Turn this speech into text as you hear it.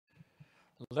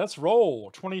Let's roll.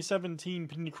 2017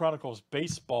 Panini Chronicles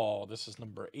Baseball. This is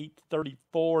number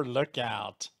 834. Look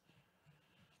out.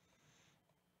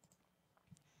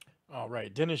 All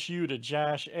right. Dennis U to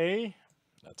Josh A.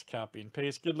 That's copy and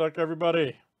paste. Good luck,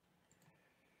 everybody.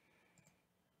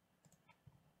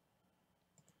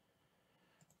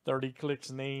 $30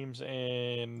 clicks, names,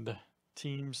 and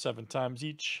teams 7 times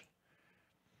each.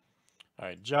 All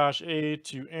right. Josh A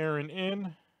to Aaron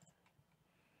N.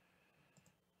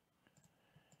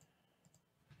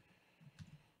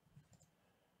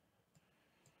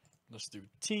 Let's do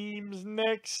teams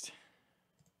next.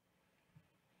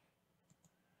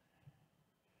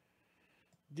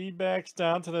 D-backs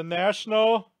down to the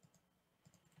National.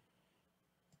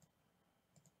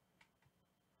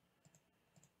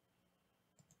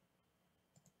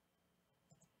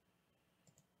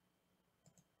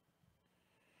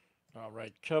 All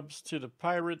right, Cubs to the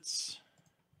Pirates.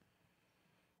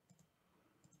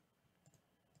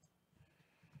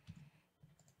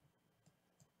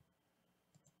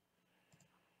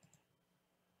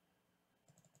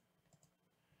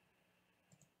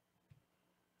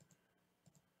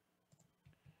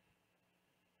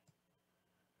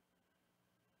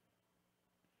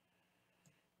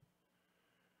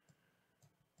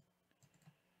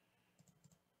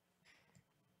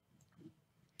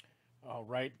 All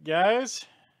right, guys.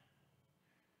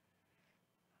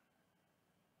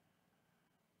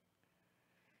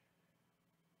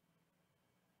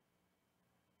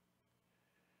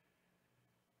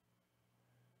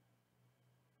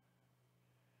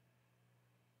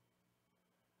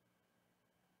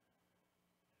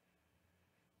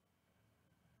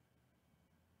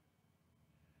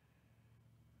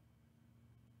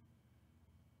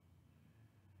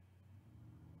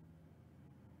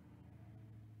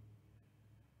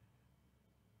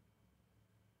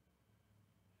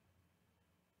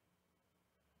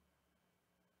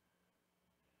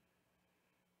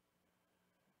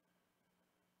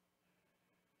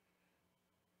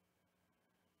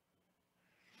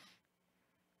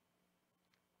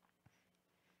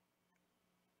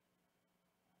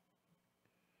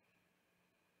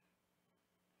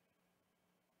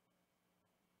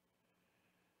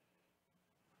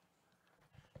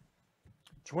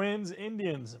 Twins,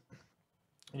 Indians.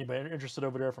 Anybody interested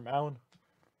over there from Allen?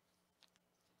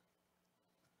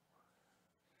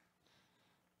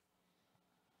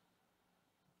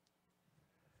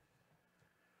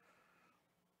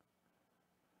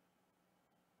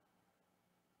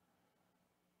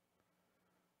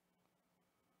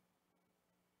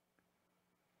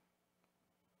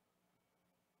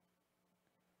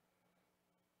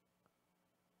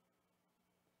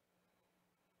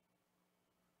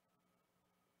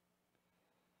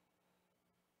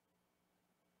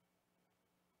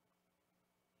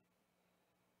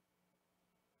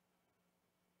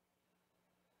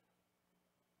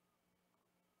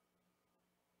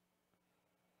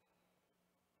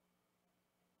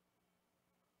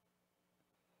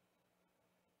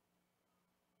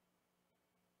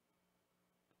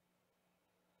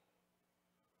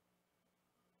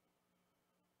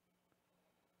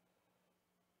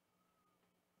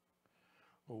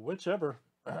 Well, whichever.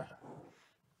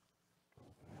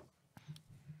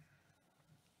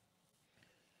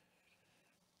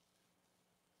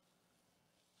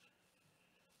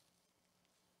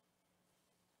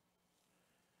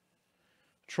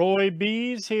 Troy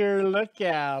B's here. Look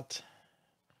out.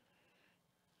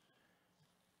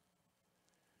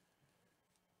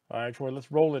 All right, Troy, let's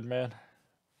roll it, man.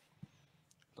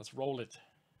 Let's roll it.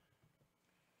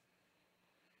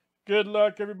 Good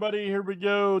luck, everybody. Here we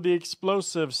go. The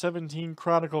explosive 17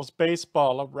 Chronicles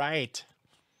Baseball. All right.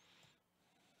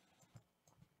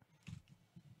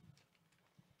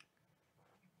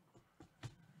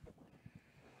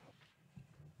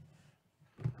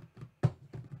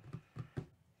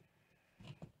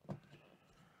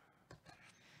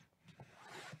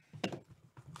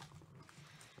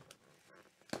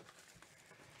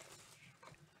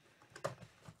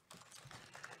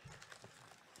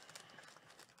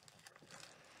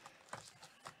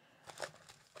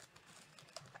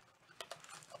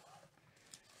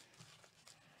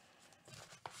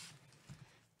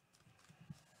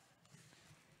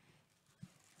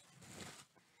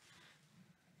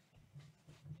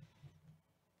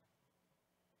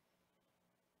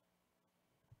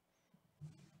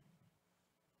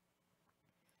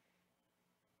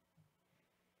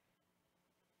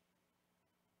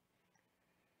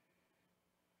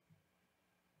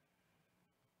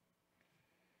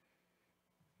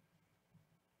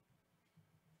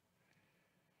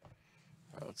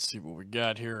 Let's see what we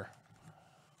got here.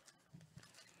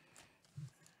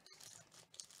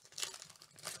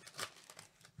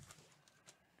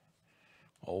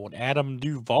 Old Adam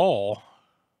Duvall.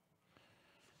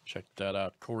 Check that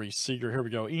out. Corey Seager. Here we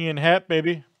go. Ian Happ,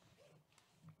 baby.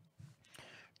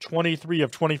 23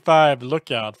 of 25. Look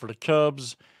out for the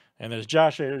Cubs. And there's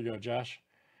Josh A. Here you go, Josh.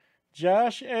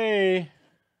 Josh A.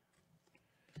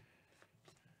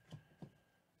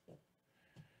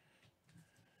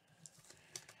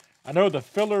 I know the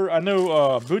filler. I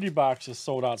know Booty Box is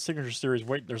sold out. Signature Series.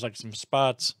 Wait, there's like some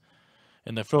spots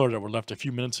in the filler that were left a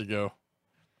few minutes ago.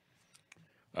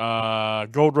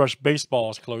 Gold Rush Baseball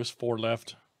is close. 4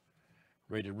 left.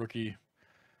 Rated rookie.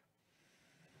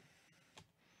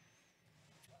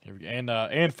 Here we go.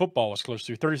 And football was close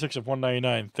to 36 of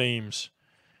 199. Themes.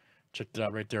 Check it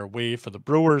out right there. Wave for the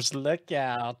Brewers. Look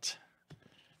out.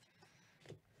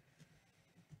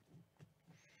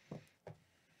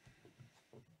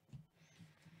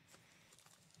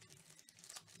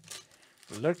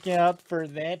 Look out for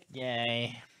that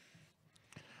guy.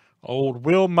 Old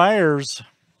Will Myers.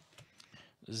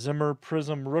 Zimmer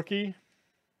Prism rookie.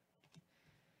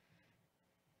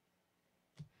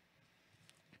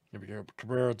 Here we go.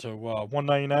 Cabrera to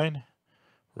 199.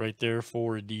 Right there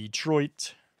for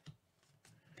Detroit.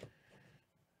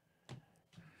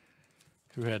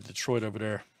 Who had Detroit over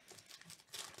there?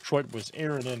 Detroit was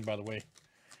Aaron in, by the way.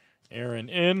 Aaron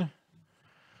in.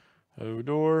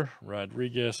 Odor.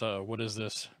 Rodriguez. What is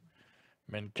this?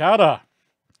 Mancada.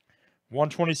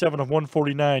 127 of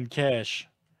 149 cash.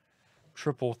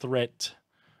 Triple threat.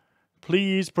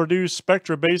 Please produce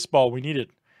Spectra Baseball. We need it.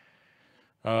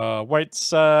 White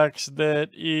Sox. That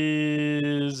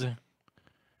is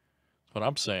what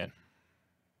I'm saying.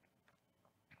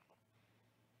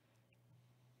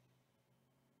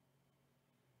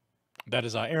 That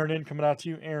is Aaron in coming out to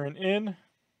you. Aaron in.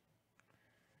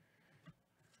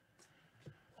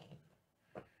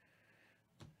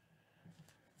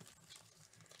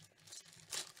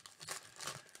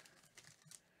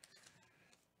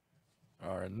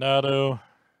 Arenado.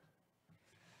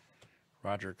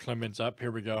 Roger Clemens up.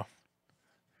 Here we go.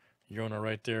 Yona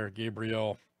right there.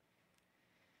 Gabriel.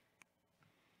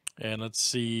 And let's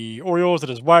see. Orioles. It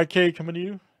is YK coming to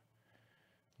you.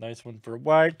 Nice one for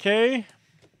YK.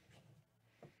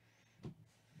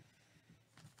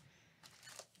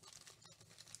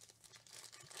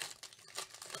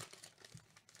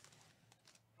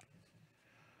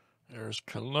 There's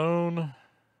Cologne.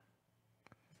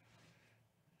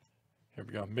 Here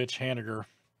we go. Mitch Haniger.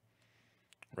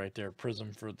 Right there.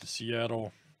 Prism for the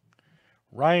Seattle.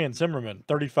 Ryan Zimmerman.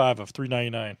 35 of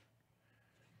 399.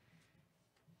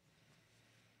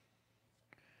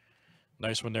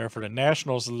 Nice one there for the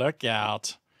Nationals. Look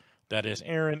out. That is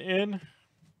Aaron in.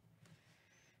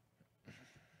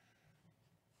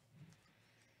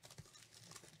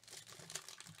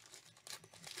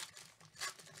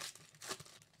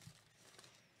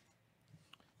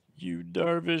 You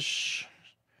Darvish.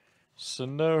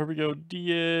 Sano, here we go.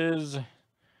 Diaz.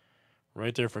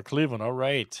 Right there for Cleveland. All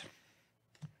right.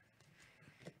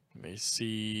 Let me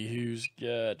see who's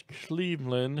got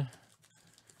Cleveland.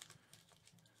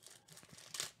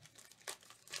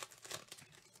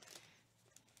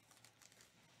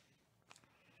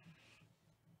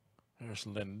 There's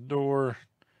Lindor.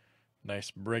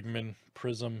 Nice Bregman.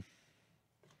 Prism.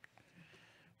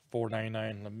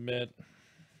 $4.99 limit.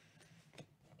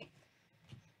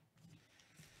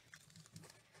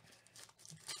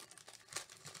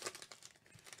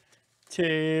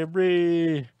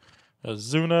 Terry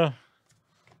Azuna.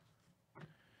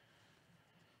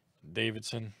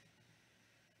 Davidson.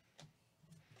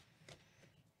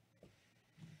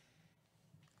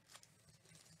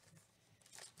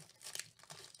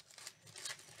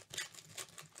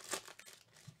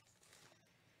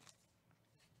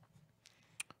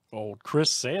 Old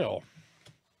Chris Sale.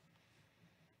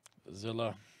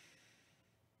 Zilla.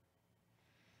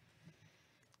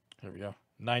 Here we go.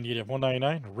 98 of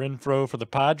 199. Renfro for the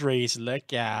Padres.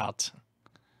 Look out.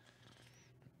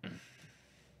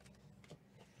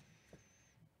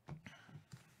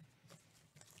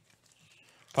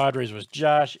 Padres was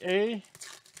Josh A.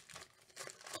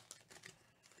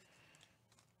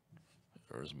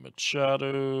 There's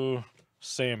Machado.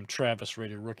 Sam Travis,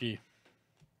 rated rookie.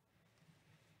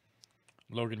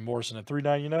 Logan Morrison at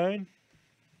 $3.99.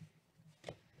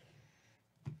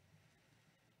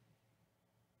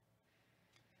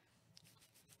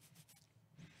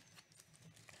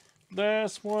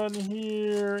 Last one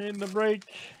here in the break.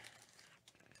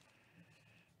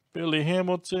 Billy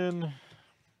Hamilton.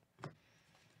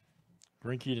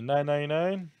 Grinky to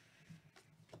 $9.99.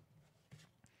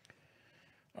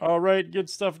 All right, good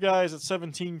stuff, guys. At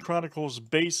 17 Chronicles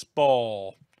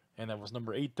Baseball. And that was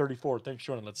number 834. Thanks for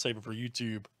joining. Let's save it for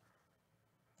YouTube.